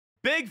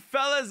Big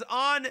fellas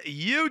on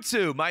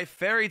YouTube, my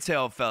Fairy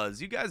Tail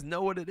fellas, you guys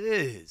know what it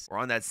is. We're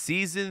on that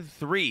season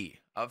 3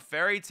 of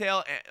Fairy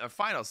Tail,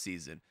 final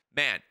season.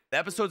 Man, the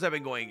episodes have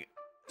been going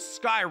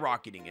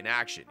skyrocketing in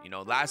action. You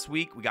know, last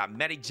week we got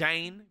Mary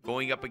Jane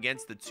going up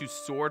against the 2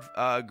 sword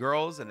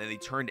girls, and then they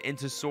turned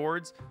into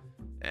swords.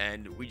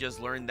 And we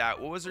just learned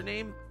that, what was her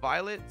name?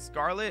 Violet,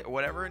 Scarlet, or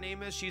whatever her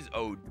name is. She's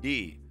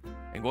OD.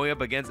 And going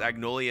up against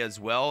Agnolia as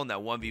well in that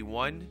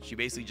 1v1, she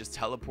basically just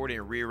teleported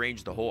and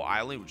rearranged the whole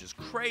island, which is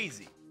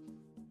crazy.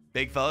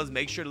 Big fellas,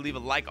 make sure to leave a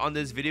like on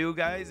this video,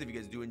 guys. If you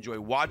guys do enjoy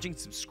watching,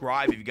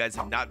 subscribe if you guys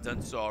have not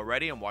done so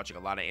already. I'm watching a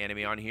lot of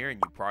anime on here,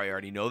 and you probably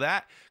already know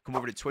that. Come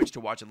over to Twitch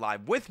to watch it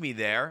live with me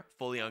there,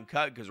 fully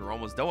uncut, because we're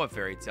almost done with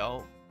Fairy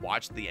Tail.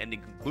 Watch the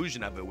ending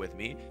conclusion of it with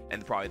me,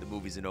 and probably the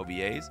movies and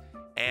OVAs.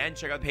 And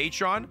check out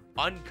Patreon,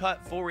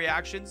 uncut full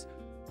reactions.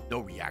 No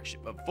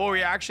reaction, but full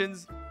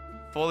reactions.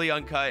 Fully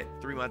uncut,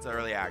 3 months of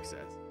early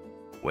access.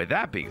 With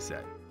that being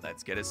said,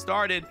 let's get it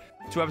started.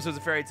 2 episodes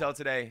of Fairy Tail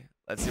today.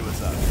 Let's see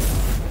what's up.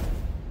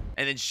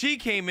 And then she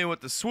came in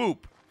with the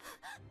swoop.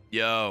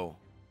 Yo.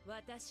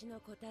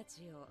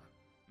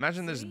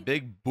 Imagine this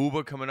big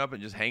booba coming up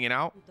and just hanging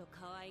out.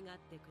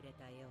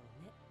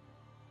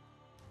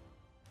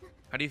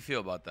 How do you feel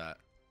about that?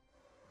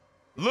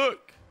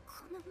 Look.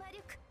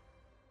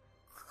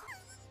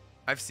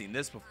 I've seen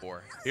this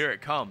before. Here it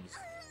comes.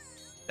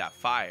 That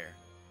fire.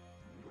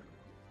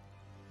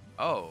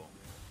 Oh.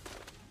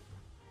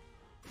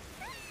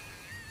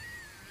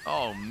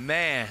 Oh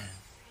man.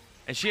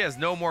 And she has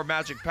no more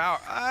magic power.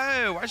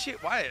 Oh, why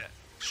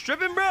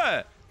stripping,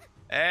 bruh?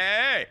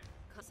 Hey.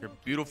 Your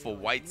beautiful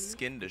white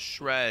skin to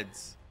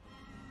shreds.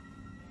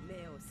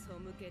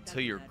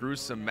 Till your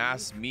gruesome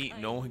mass meat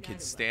no one can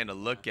stand to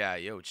look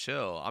at. Yo,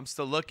 chill. I'm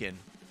still looking.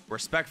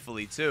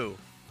 Respectfully too.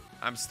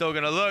 I'm still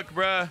gonna look,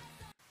 bruh.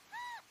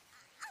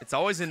 It's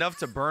always enough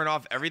to burn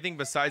off everything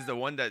besides the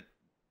one that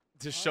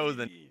just shows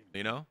the,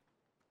 you know?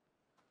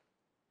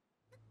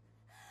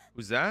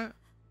 Who's that?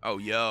 Oh,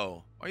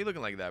 yo. Why are you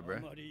looking like that, bro?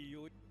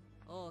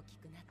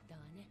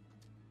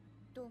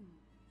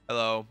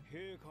 Hello.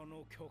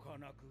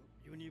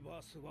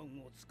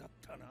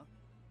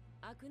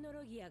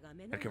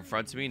 That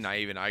confronts me. Not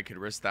even I could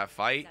risk that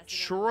fight.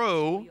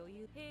 True.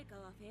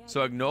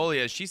 So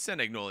Agnolia, she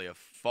sent Agnolia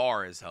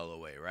far as hell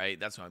away, right?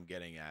 That's what I'm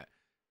getting at.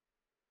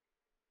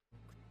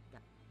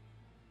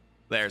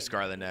 There's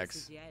Scarlet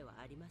next.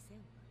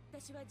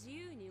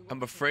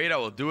 I'm afraid I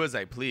will do as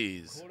I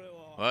please.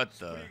 What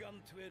the?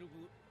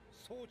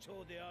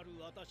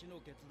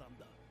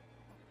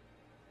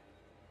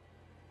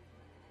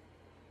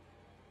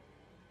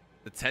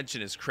 The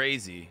tension is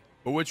crazy.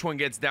 But which one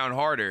gets down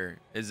harder?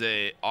 Is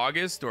it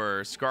August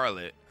or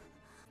Scarlet?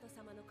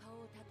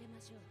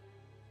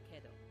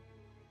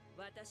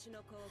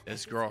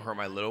 This girl hurt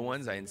my little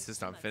ones. I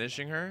insist on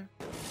finishing her.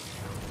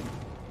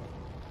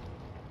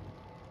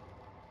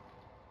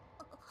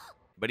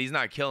 But he's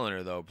not killing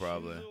her though,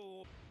 probably.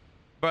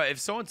 But if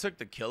someone took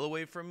the kill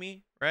away from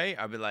me, right?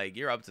 I'd be like,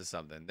 you're up to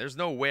something. There's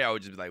no way I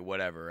would just be like,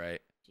 whatever, right?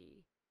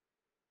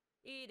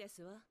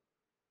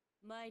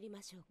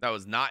 That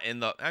was not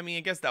in the, I mean,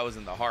 I guess that was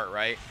in the heart,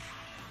 right?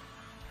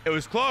 It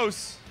was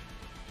close.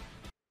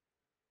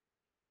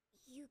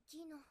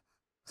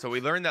 So we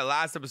learned that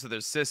last episode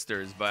they're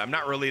sisters, but I'm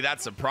not really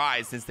that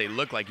surprised since they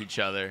look like each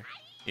other,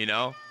 you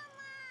know?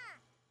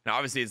 Now,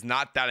 obviously, it's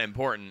not that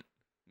important.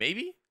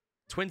 Maybe?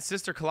 Twin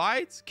sister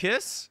collides?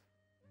 Kiss?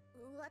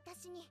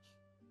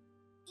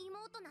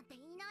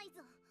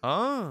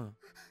 Oh.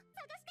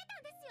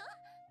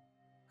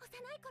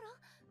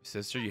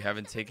 Sister, you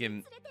haven't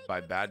taken by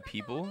bad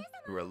people?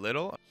 You were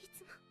little?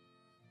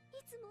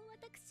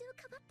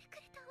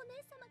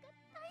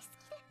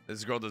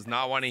 This girl does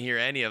not want to hear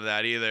any of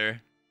that either.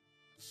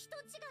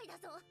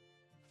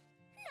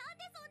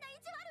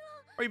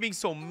 Why are you being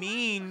so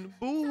mean?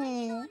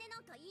 Boo.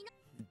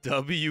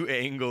 W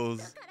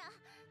angles.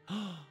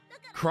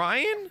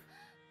 Crying?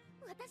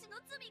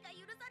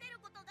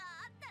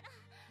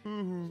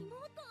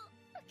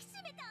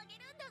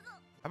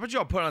 How about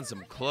y'all put on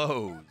some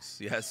clothes?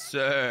 Yes,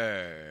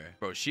 sir.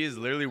 Bro, she is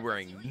literally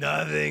wearing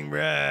nothing,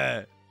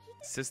 bruh.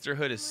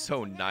 Sisterhood is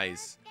so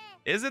nice.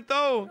 Is it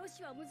though?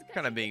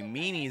 Kind of being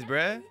meanies,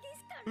 bruh.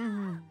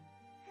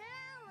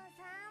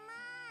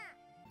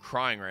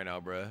 Crying right now,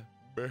 bruh.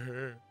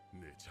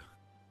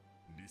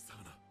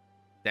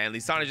 Damn,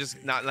 Lisana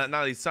just not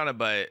Lisana,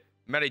 but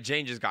Mary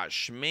Jane just got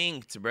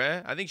schminked,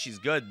 bruh. I think she's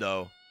good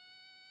though.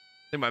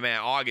 I think my man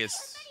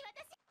August.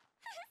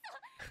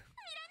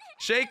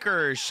 Shake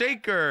her,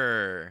 shake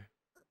her.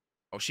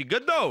 Oh, she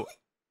good though.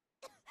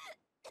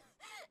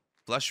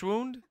 Flesh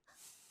wound.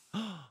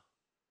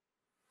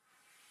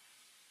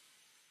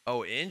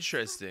 Oh,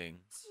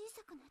 interesting.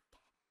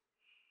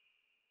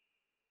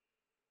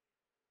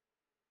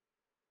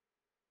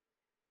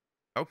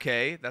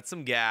 Okay, that's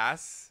some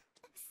gas.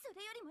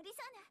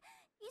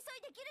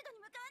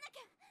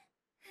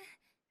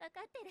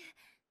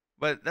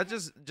 But that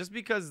just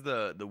because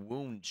the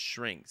wound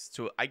shrinks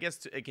to, I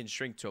guess it can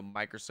shrink to a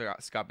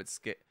microscopic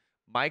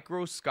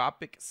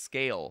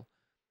scale.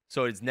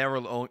 So it's never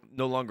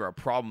no longer a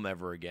problem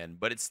ever again,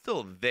 but it's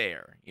still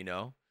there, you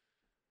know?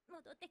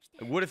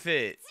 What if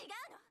it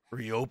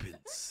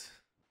reopens?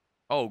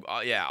 Oh,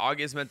 yeah,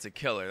 August meant to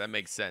kill her. That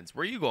makes sense.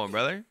 Where you going,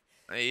 brother?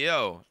 Hey,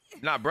 yo.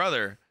 Not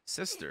brother,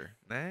 sister,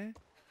 man.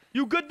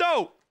 You good,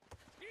 though?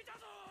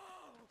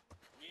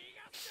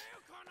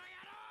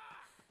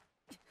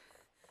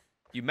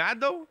 You mad,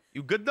 though?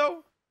 You good,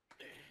 though?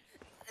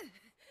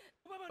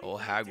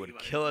 Old hag would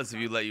kill us if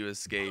you let you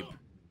escape.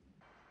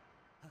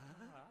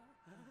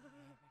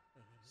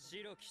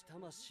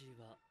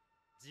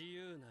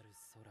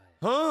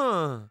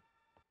 Huh?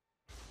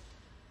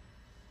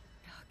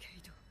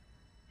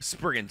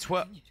 Spriggan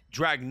 12.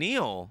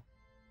 Dragneel?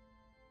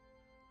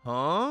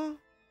 Huh?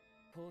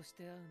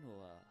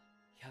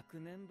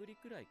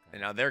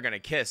 And now they're gonna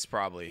kiss,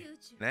 probably.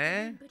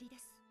 Nah?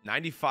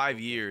 95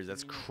 years.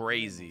 That's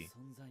crazy.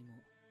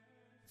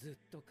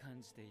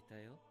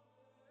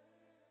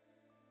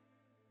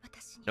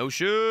 No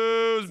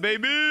shoes,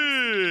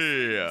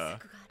 baby!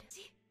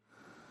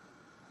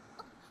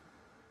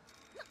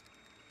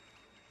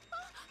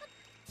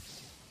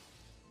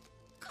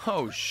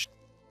 Oh,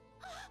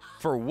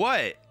 for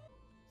what?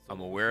 I'm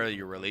aware of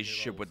your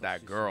relationship with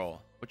that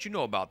girl. What you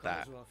know about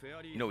that?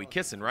 You know we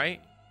kissing,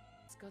 right?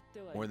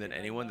 More than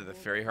anyone, that the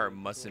fairy heart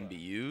mustn't be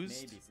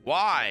used?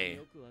 Why?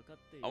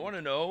 I want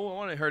to know. I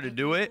want her to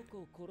do it.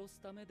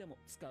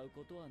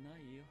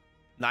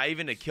 Not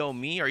even to kill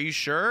me? Are you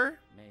sure?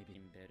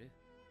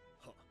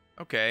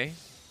 Okay.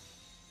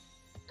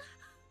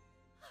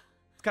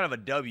 It's kind of a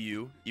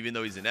W, even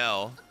though he's an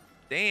L.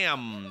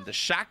 Damn, the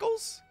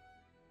shackles?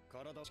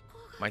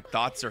 My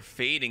thoughts are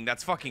fading.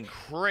 That's fucking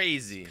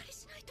crazy.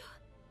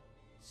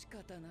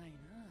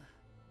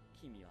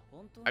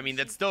 I mean,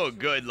 that's still a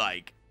good,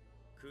 like,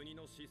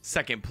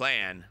 second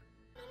plan.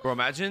 Bro,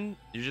 imagine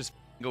you just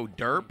go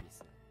derp.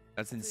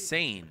 That's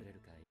insane.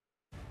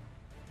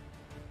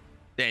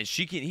 Then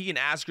he can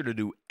ask her to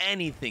do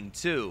anything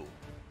too.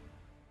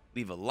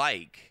 Leave a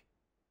like.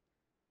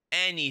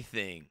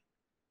 Anything.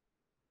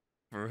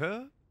 For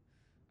her?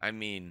 I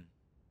mean,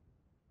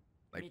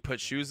 like put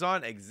shoes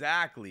on?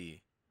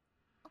 Exactly.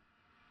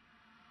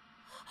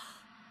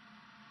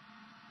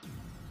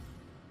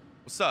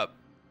 What's up?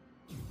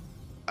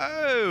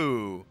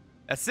 Oh,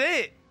 that's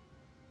it.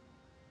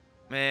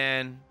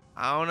 Man,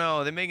 I don't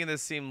know. They're making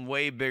this seem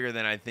way bigger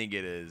than I think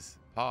it is.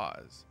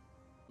 Pause.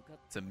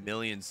 It's 1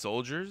 million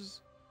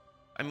soldiers.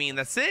 I mean,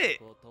 that's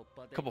it.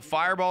 A couple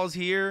fireballs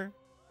here.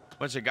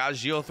 Bunch of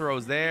Gajil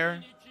throws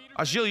there.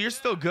 Gajil, you're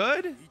still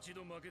good?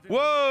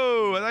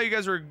 Whoa, I thought you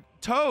guys were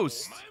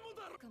toast.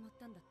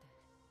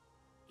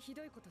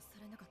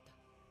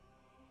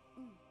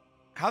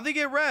 How'd they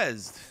get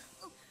rezzed?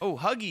 Oh,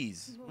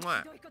 huggies.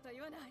 Mwah.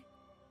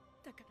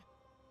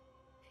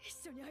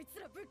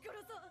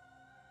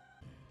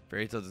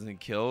 Fairy Tail doesn't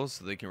kill,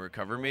 so they can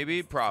recover,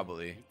 maybe?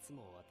 Probably.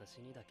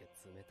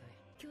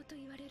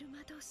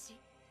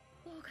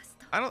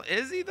 I don't...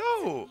 Is he,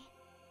 though?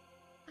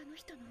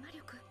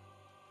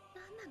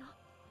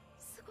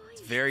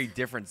 It's very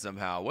different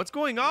somehow. What's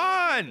going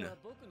on?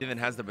 Even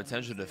has the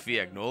potential to defeat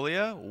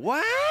Agnolia?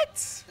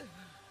 What?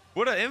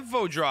 What an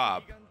info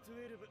drop.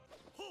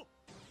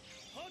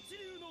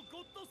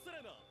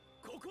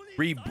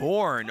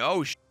 Reborn.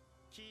 Oh,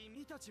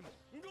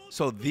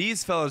 so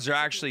these fellas are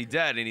actually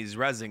dead, and he's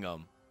rezzing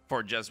them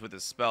for just with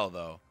his spell,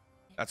 though.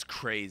 That's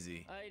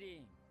crazy.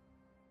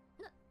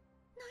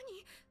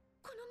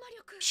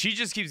 She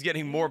just keeps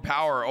getting more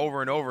power over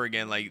and over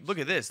again. Like, look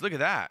at this. Look at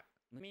that.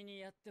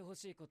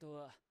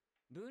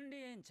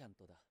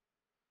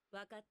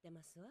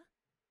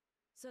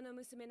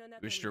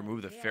 Wish to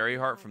remove the fairy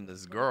heart from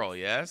this girl,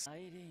 yes?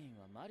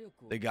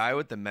 The guy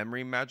with the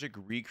memory magic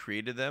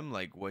recreated them,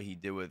 like what he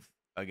did with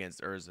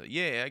against Urza.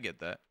 Yeah, I get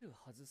that.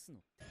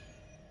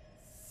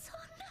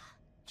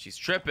 She's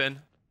tripping.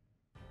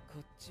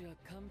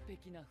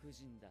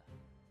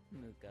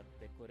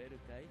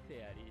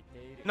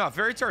 No,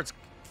 Fairy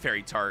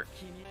Tart.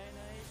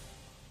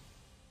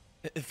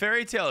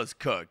 Fairy Tail is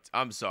cooked.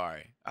 I'm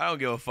sorry. I don't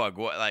give a fuck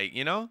what, like,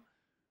 you know?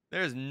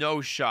 There's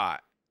no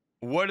shot.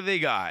 What do they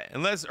got?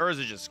 Unless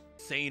Urza just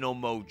Sano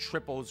mode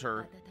triples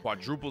her,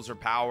 quadruples her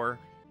power.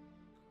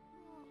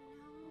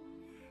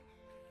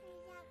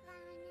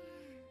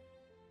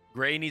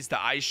 Gray needs to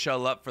ice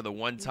shell up for the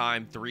 1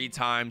 time, 3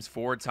 times,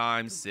 4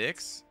 times,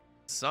 6.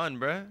 Son,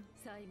 bruh.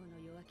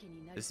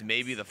 This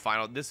may be the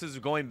final. This is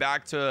going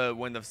back to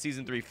when the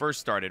season 3 first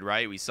started,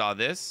 right? We saw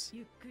this.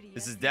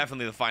 This is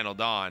definitely the final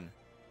dawn.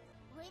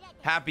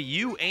 Happy,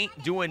 you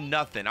ain't doing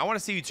nothing. I want to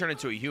see you turn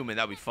into a human.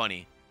 That'd be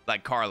funny.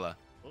 Like Carla.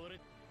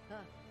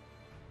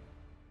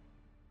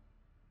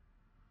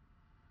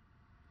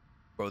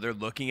 Bro, they're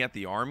looking at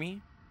the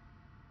army?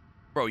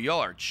 Bro, y'all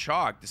are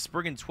chalked. The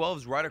Spriggan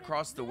 12's right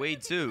across the way,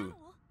 too.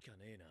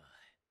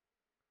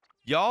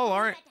 Y'all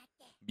aren't...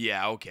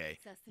 Yeah, okay.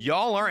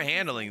 Y'all aren't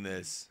handling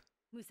this.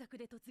 You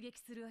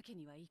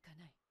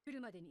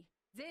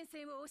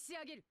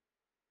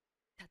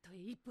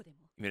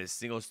made a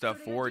single step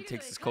forward,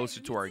 takes us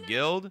closer to our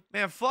guild.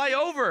 Man, fly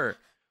over.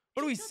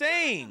 What are we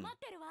saying?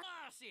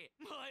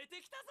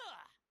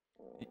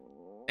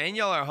 And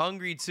y'all are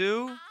hungry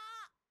too?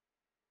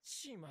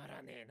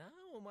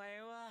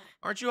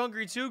 Aren't you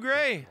hungry too,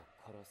 Gray?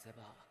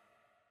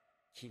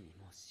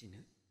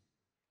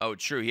 Oh,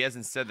 true. He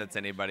hasn't said that to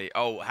anybody.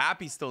 Oh,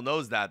 Happy still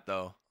knows that,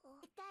 though.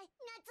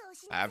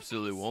 I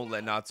absolutely won't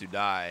let Natsu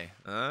die.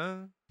 Huh?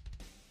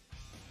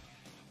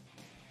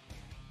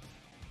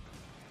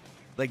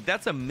 Like,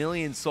 that's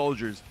 1,000,000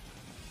 soldiers.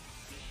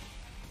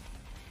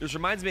 This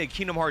reminds me of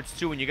Kingdom Hearts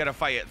 2 when you gotta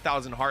fight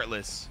 1,000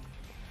 Heartless.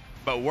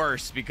 But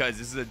worse, because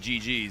this is a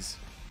GG's.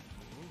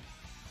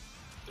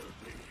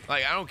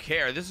 Like, I don't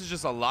care. This is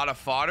just a lot of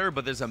fodder,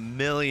 but there's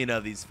 1,000,000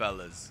 of these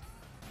fellas.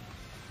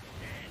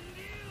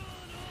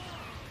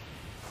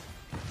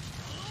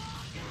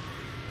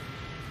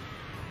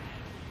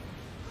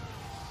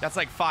 That's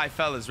like 5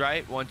 fellas,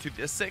 right? 1,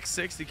 2,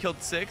 6. He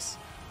killed 6.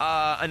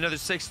 Another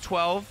 6,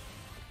 12.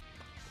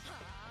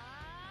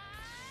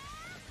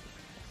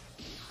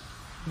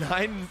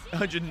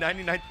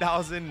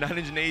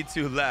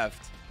 999,982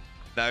 left.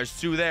 Now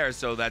there's 2 there,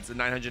 so that's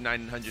 900.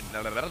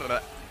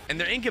 And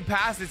they're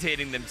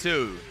incapacitating them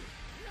too.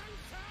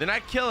 They're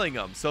not killing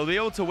them, so they'll be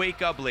able to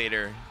wake up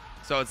later.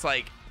 So it's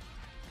like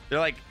they're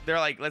like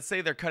let's say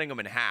they're cutting them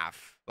in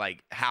half,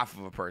 like half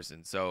of a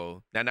person.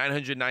 So now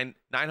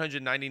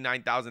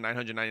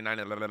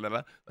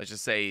 999,999. Let's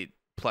just say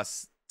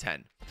plus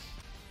 10.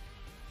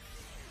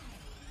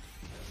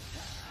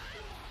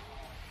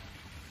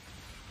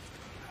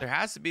 There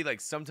has to be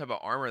like some type of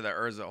armor that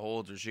Urza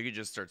holds, or she could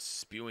just start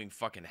spewing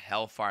fucking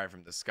hellfire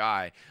from the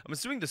sky. I'm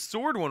assuming the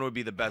sword one would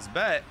be the best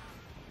bet.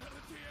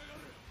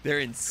 They're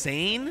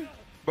insane?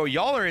 Bro,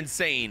 y'all are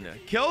insane.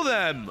 Kill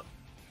them.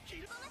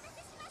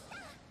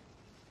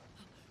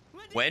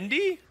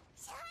 Wendy?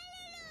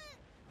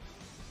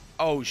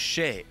 Oh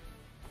shit.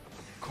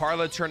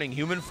 Carla turning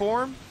human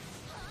form?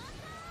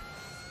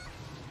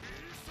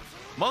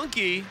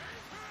 Monkey?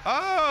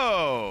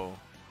 Oh.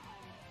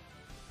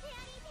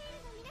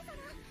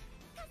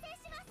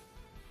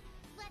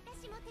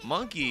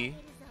 Monkey?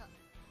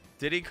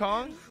 Diddy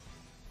Kong?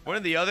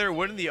 Wouldn't the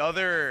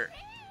other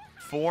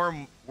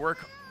form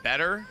work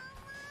better?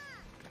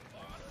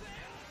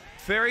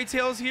 Fairy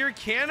Tail's here.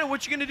 Canna,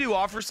 what you gonna do?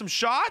 Offer some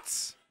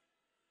shots?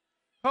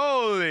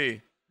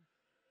 Holy.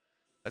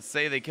 Let's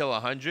say they kill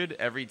 100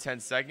 every 10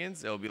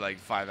 seconds. It'll be like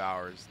 5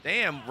 hours.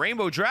 Damn,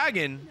 Rainbow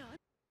Dragon.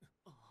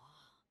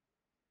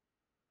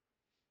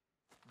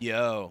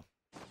 Yo.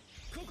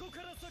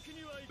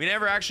 We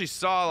never actually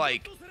saw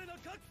like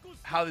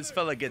how this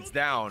fella gets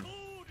down,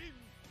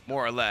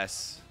 more or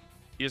less.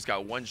 He just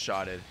got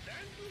one-shotted.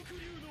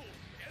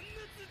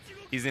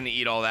 He's gonna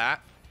eat all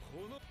that.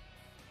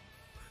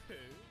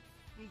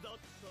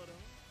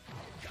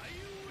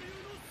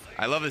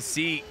 I love to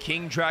see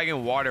King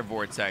Dragon Water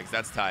Vortex.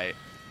 That's tight.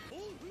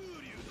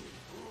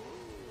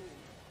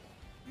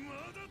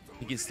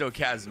 He can still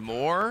cast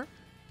more.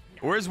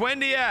 Where's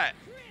Wendy at?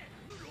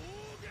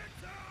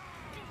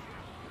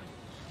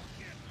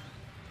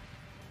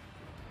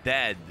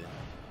 Dead.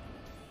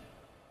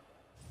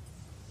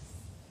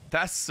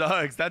 That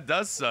sucks. That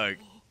does suck.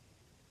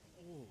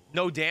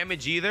 No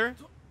damage either?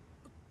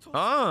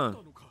 Huh?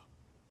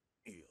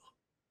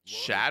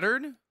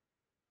 Shattered?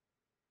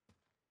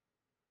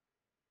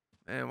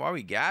 Man, why are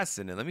we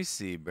gassing it? Let me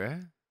see,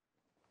 bruh.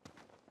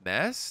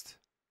 Messed?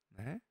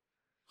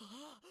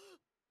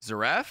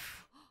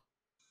 Zaref?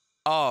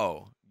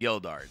 Oh,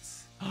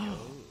 Gildarts.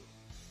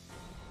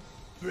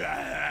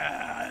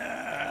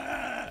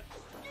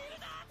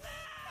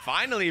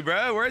 Finally,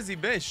 bruh. Where's he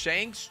been?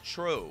 Shanks?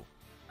 True.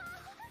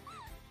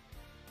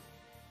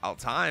 All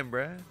time,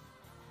 bruh.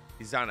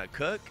 He's on a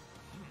cook.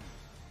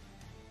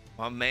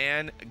 My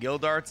man,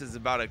 Gildarts is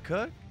about to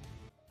cook.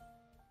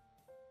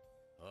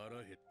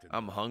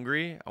 I'm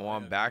hungry. I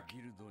want back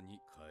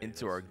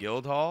into our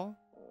guild hall.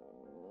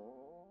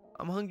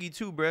 I'm hungry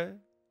too, bruh.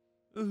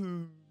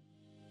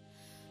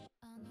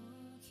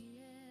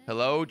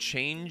 Hello,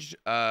 changed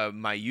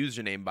my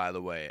username, by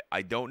the way.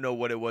 I don't know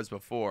what it was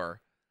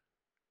before.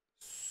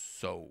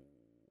 So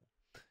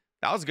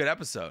that was a good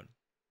episode.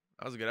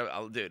 That was a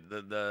good dude.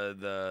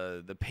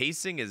 The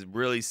pacing is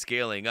really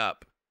scaling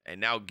up,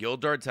 and now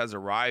Gildarts has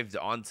arrived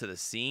onto the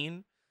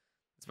scene.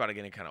 It's about to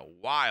get kind of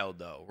wild,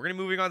 though. We're gonna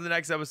be moving on to the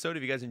next episode.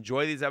 If you guys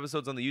enjoy these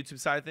episodes on the YouTube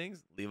side of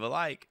things, leave a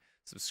like,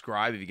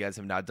 subscribe if you guys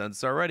have not done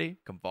so already.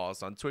 Come follow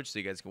us on Twitch so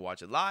you guys can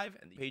watch it live,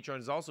 and the Patreon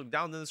is also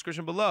down in the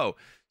description below,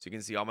 so you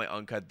can see all my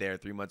uncut there.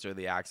 3 months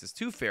early access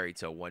to Fairy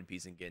Tail, One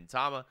Piece, and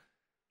Gintama.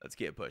 Let's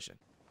get pushing.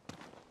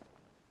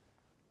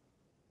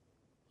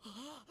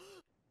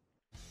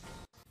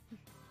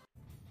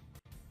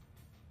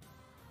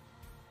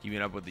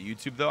 Keeping up with the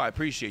YouTube, though. I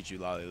appreciate you,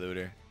 Lolly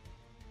Looter.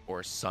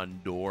 Or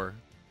Sundor.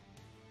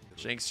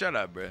 Shanks, shut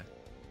up, bruh.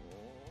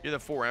 You're the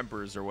 4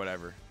 emperors or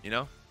whatever, you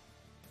know?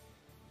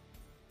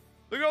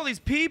 Look at all these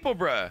people,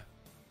 bruh.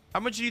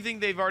 How much do you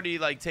think they've already,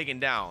 like, taken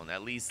down?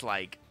 At least,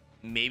 like,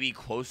 maybe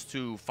close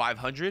to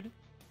 500?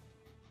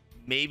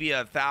 Maybe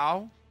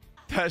 1,000?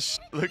 That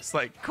looks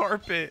like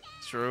carpet.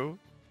 True.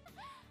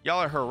 Y'all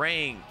are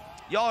harangue.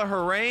 Y'all are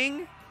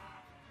harangue?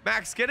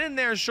 Max, get in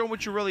there and show 'em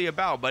what you're really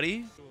about,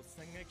 buddy.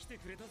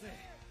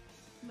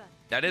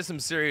 That is some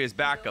serious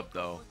backup,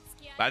 though.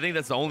 But I think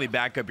that's the only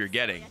backup you're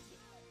getting.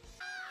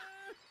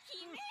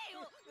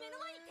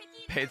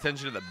 Pay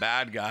attention to the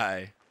bad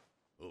guy.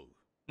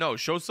 No,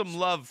 show some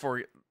love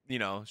for, you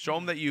know, show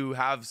them that you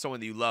have someone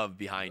that you love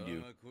behind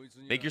you.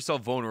 Make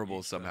yourself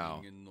vulnerable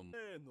somehow.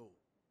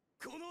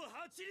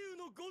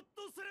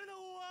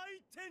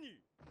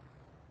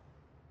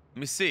 Let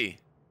me see.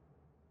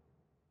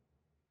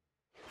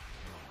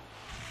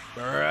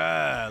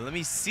 Bruh, let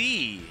me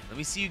see. Let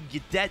me see you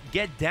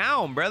get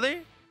down,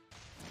 brother.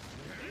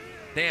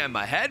 Damn,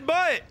 a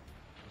headbutt.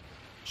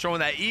 Showing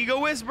that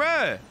egoist,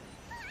 bruh.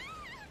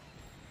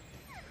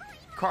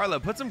 Carla,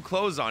 put some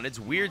clothes on. It's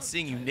weird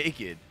seeing you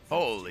naked.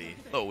 Holy.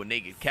 Oh, a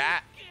naked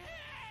cat.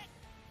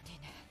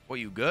 What,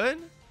 you good?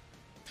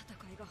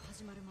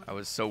 I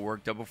was so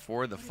worked up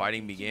before the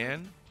fighting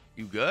began.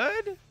 You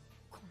good?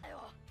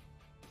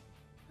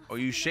 Oh,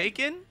 you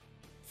shaking?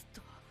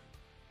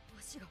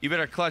 You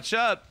better clutch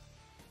up.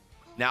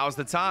 Now's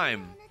the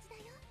time.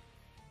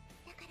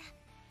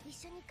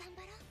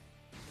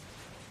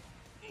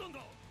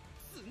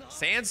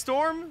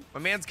 Sandstorm? My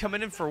man's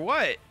coming in for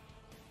what?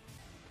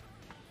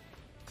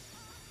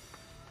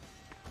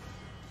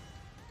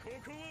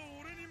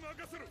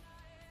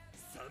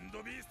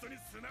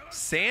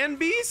 Sand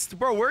Beast?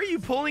 Bro, where are you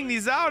pulling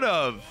these out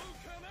of?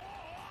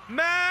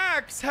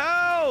 Max,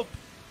 help!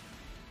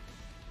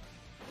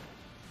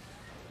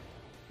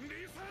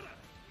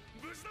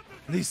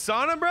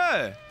 Lisana,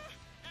 bruh?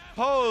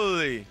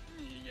 Holy.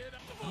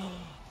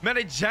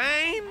 Meta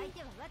Jane?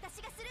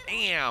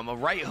 Damn, a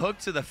right hook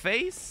to the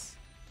face?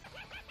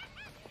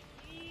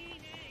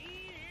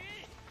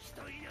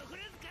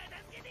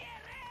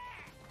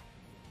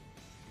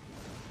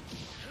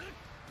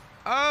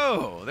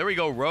 Oh, there we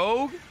go,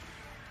 Rogue.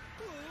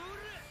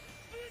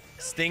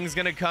 Sting's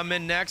gonna come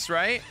in next,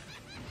 right?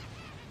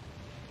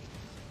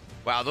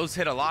 Wow, those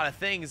hit a lot of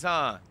things,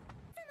 huh?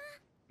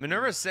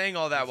 Minerva's saying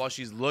all that while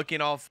she's looking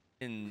all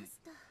in.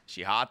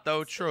 She hot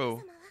though?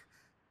 True.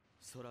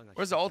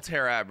 Where's the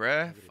Altair at,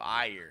 bruh?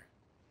 Fire.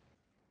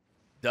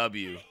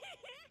 W.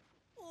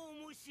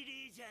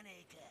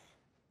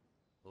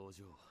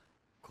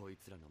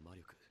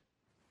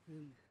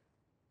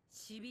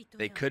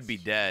 They could be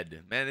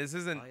dead. Man, this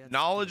isn't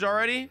knowledge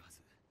already?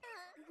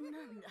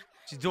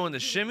 She's doing the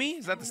shimmy?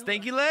 Is that the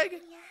stanky leg?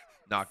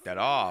 Knock that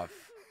off.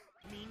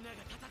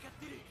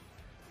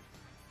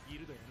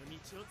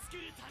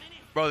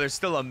 Bro, there's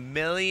still a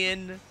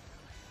million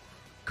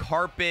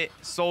carpet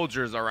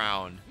soldiers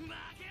around.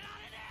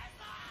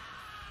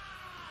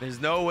 There's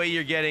no way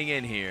you're getting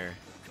in here.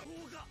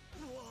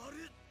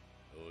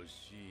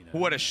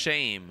 What a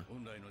shame.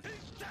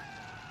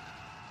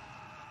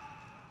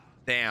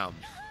 Damn.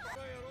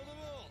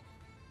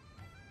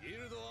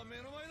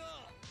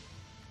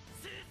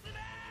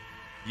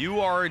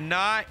 You are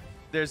not.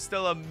 There's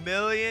still a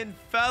million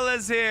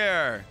fellas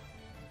here.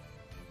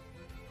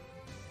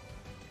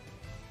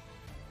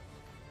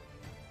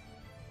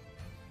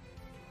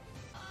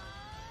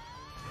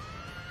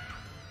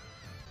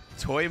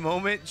 Toy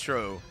moment?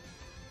 True.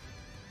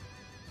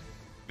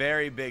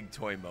 Very big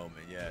toy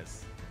moment,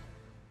 yes.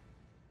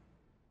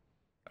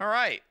 All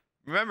right.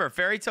 Remember,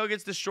 Fairy Tail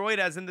gets destroyed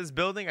as in this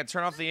building. I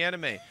turn off the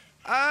anime.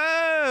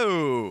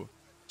 Oh!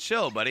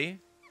 Chill, buddy.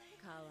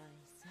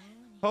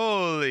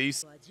 Holy.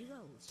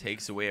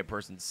 Takes away a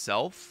person's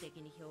self.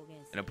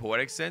 In a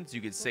poetic sense,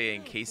 you could say it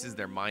encases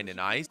their mind in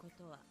ice.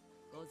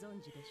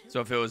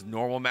 So if it was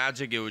normal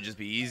magic, it would just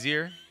be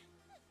easier.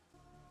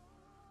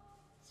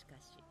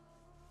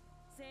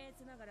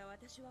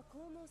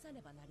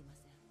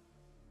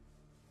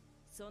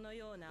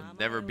 You'll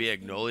never be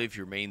acknowledged if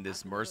you remain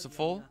this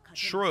merciful.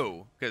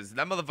 True, because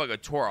that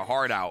motherfucker tore a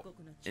heart out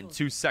in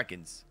 2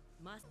 seconds.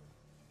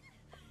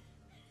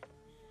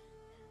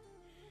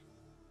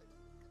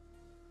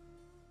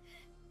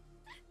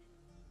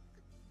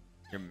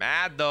 You're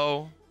mad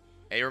though.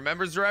 Hey,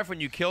 remember Zaref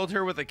when you killed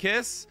her with a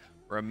kiss?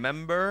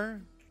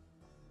 Remember?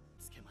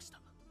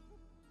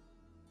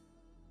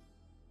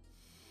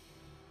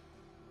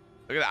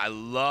 Look at that. I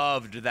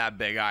loved that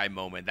big eye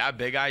moment. That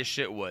big eye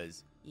shit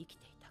was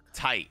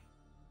tight.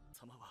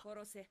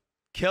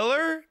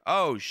 Killer?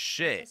 Oh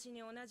shit.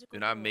 Do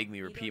not make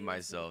me repeat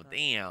myself.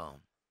 Damn.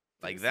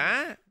 Like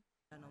that?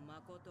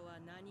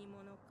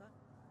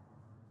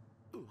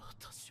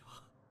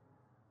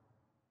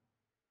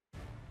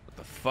 What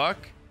the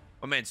fuck?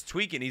 My man's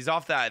tweaking. He's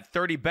off that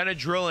 30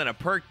 Benadryl and a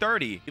perk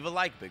 30. Leave a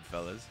like, big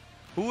fellas.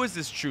 Who is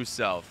this true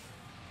self?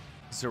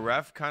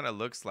 Zaref kind of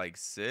looks like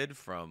Sid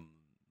from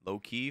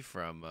low-key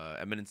from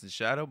Eminence and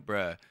Shadow.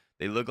 Bruh,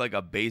 they look like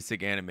a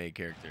basic anime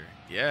character.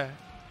 Yeah.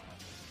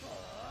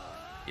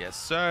 Yes,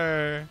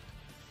 sir.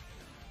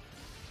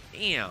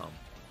 Damn.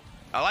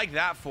 I like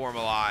that form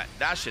a lot.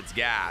 That shit's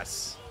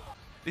gas.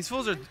 These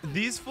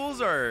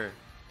fools are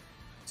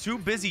too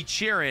busy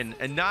cheering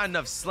and not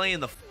enough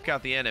slaying the fuck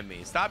out the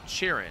enemy. Stop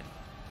cheering.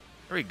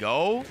 There we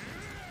go.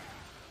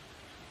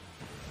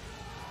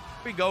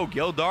 There we go,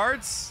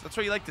 Gildarts. That's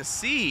what you like to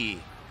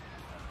see.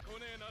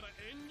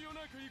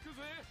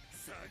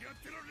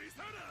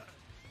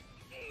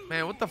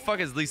 Man, what the fuck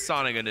is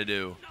Lisana gonna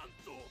do?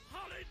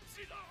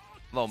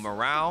 Little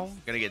morale.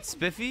 Gonna get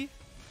spiffy.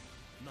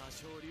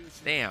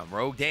 Damn,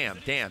 bro.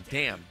 Damn.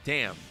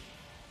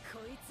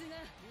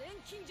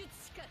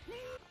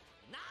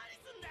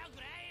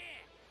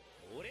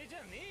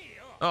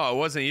 Oh, it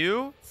wasn't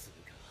you?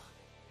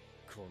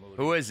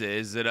 Who is it?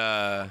 Is it,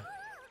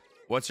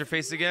 what's her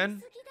face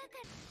again?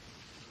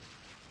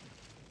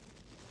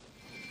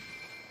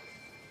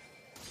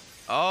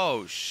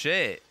 Oh,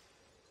 shit.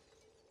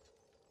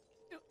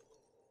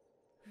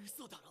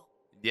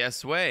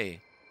 Yes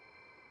way.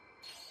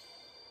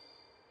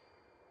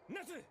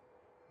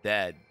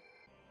 Dead.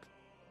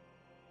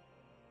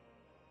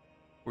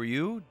 Were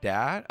you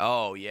dad?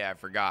 Oh yeah, I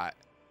forgot.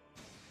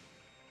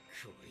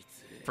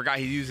 Forgot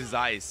he uses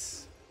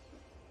ice.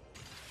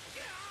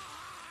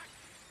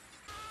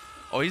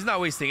 Oh, he's not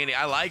wasting any.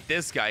 I like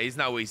this guy. He's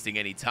not wasting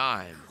any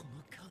time.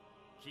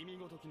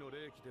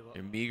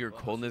 Your meager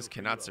coldness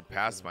cannot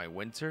surpass my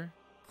winter.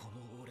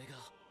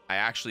 I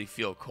actually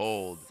feel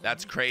cold.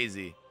 That's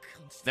crazy.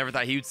 Never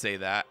thought he would say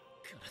that.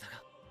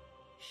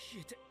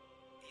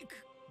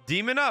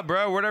 Demon up,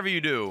 bro. Whatever you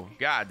do.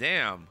 God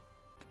damn.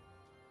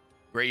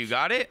 Great, you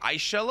got it. Ice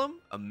shell him.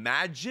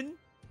 Imagine.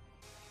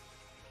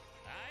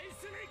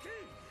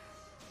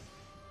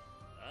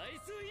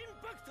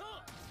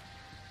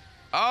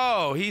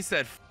 Oh, he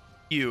said F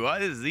you.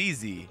 This is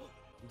easy.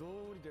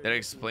 That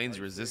explains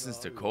resistance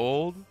to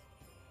cold.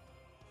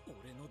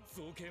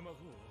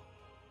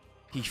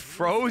 He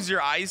froze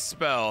your ice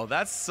spell.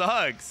 That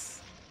sucks.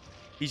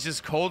 He's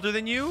just colder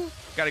than you?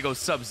 Gotta go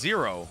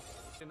sub-zero.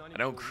 I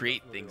don't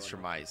create things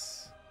from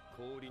ice.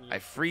 I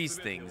freeze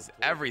things,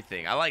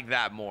 everything. I like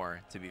that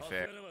more, to be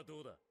fair.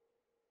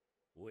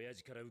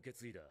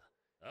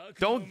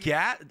 Don't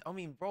gas. I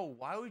mean, bro,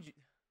 why would you?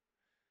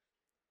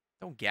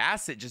 Don't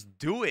gas it. Just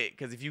do it.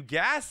 Because if you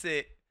gas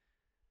it,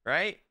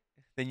 right?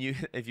 Then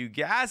if you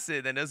gas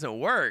it, then it doesn't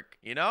work,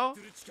 you know?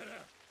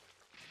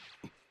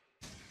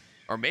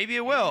 Or maybe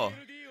it will.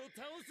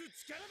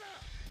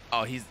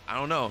 Oh, I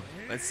don't know.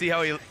 Let's see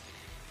how he.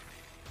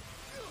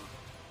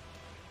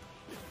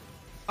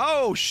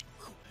 Oh,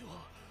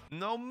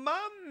 no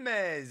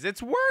mames.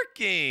 It's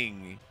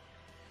working.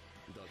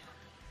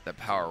 That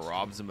power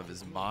robs him of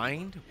his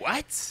mind.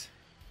 What?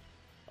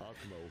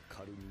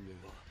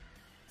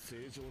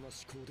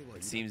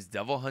 It seems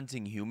devil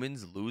hunting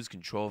humans lose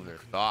control of their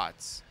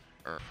thoughts.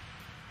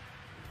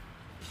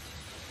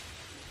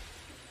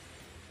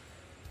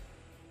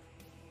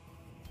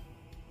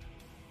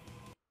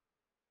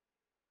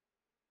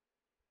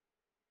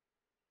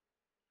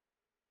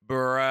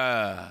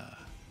 Bruh.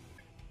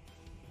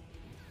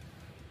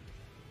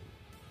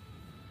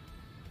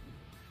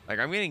 Like,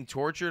 I'm getting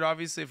tortured,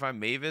 obviously, if I'm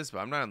Mavis, but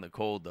I'm not in the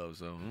cold, though,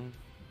 so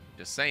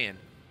just saying.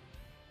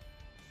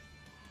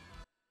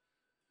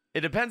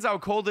 It depends how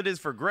cold it is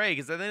for Gray,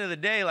 because at the end of the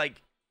day,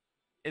 like,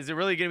 is it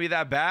really going to be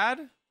that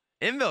bad?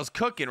 Invil's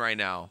cooking right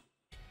now.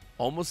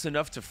 Almost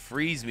enough to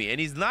freeze me, and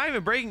he's not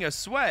even breaking a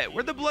sweat.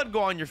 Where'd the blood go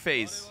on your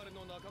face?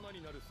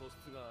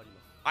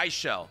 Ice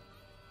shell.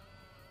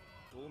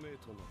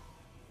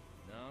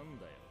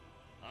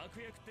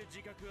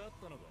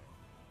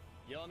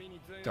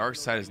 Dark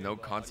side has no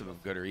concept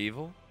of good or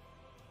evil.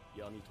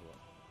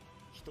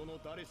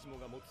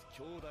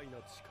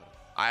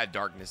 I have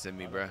darkness in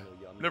me, bruh.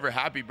 I'm never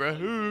happy,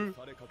 bruh.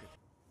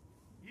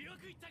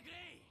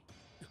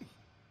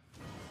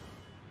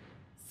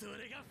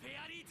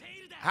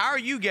 How are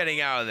you getting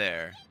out of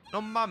there?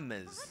 No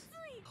mames.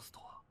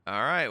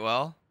 All right,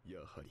 well.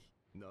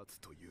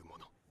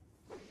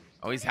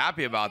 Oh, he's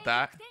happy about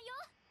that.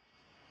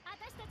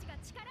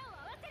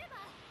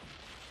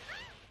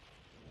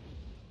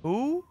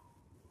 Who?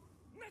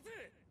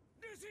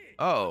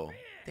 Oh,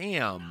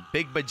 damn.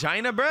 Big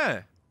vagina,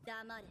 bruh.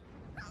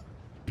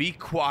 Be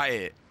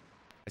quiet.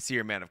 I see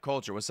you're a man of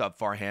culture. What's up,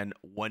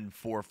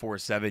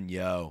 Farhan1447?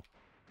 Yo.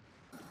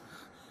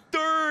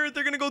 They're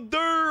gonna go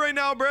right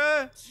now,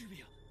 bruh.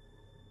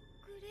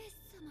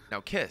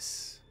 Now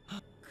kiss.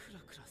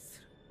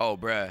 Oh,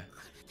 bruh.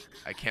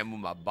 I can't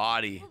move my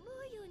body.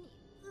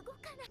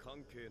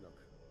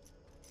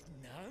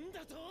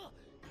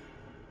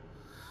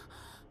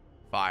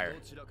 Fire.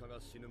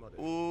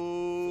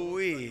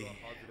 Ooh-wee.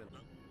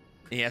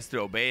 He has to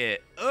obey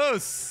it.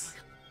 Us.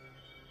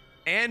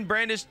 And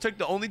Brandish took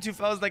the only two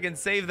fellas that can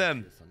save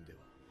them.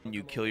 Can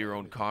you kill your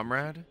own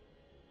comrade?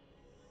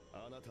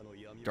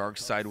 Dark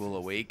side will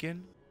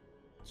awaken.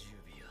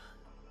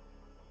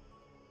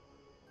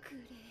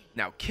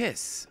 Now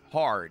kiss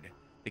hard.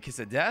 The kiss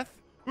of death.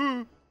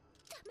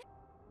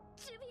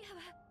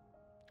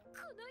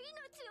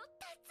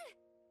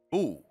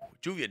 Ooh,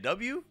 Juvia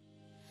W?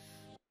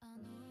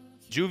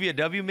 Juvia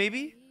W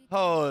maybe?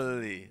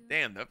 Holy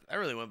damn, that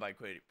really went by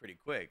pretty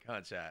quick,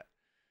 huh, chat?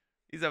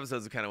 These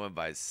episodes kind of went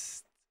by,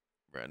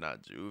 bro,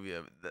 not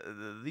Juvia.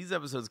 These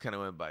episodes kind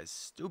of went by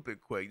stupid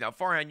quick. Now,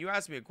 Farhan, you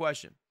asked me a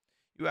question.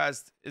 You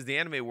asked, is the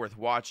anime worth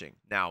watching?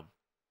 Now,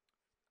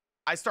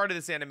 I started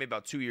this anime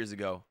about 2 years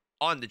ago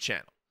on the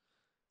channel,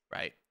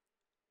 right?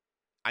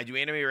 I do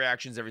anime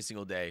reactions every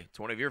single day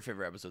to one of your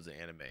favorite episodes of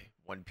anime.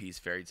 One Piece,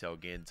 Fairy Tail,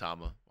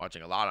 Gintama.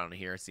 Watching a lot on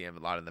here. Seeing a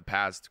lot in the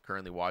past.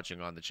 Currently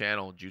watching on the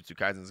channel. Jutsu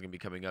Kaisen is going to be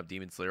coming up.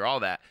 Demon Slayer,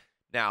 all that.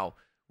 Now,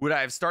 would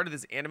I have started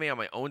this anime on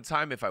my own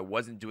time if I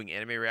wasn't doing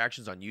anime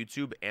reactions on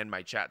YouTube and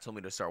my chat told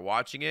me to start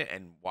watching it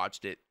and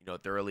watched it,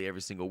 thoroughly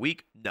every single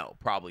week? No,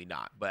 probably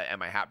not. But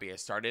am I happy I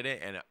started it,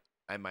 and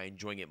am I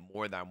enjoying it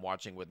more than I'm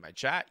watching with my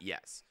chat?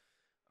 Yes.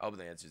 I hope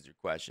that answers your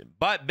question.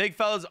 But big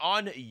fellas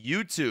on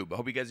YouTube, I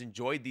hope you guys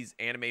enjoyed these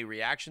anime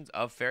reactions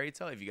of Fairy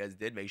Tail. If you guys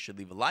did, make sure to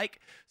leave a like,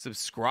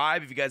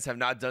 subscribe if you guys have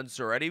not done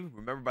so already.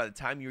 Remember, by the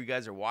time you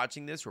guys are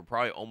watching this, we're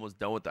probably almost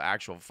done with the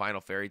actual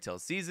final Fairy Tail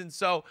season.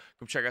 So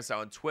come check us out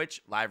on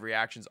Twitch. Live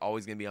reactions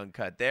always going to be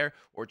uncut there.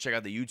 Or check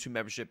out the YouTube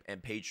membership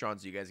and Patreon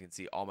so you guys can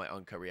see all my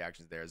uncut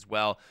reactions there as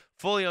well.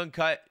 Fully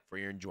uncut for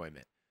your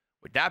enjoyment.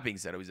 With that being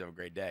said, always have a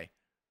great day.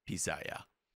 Peace out, y'all.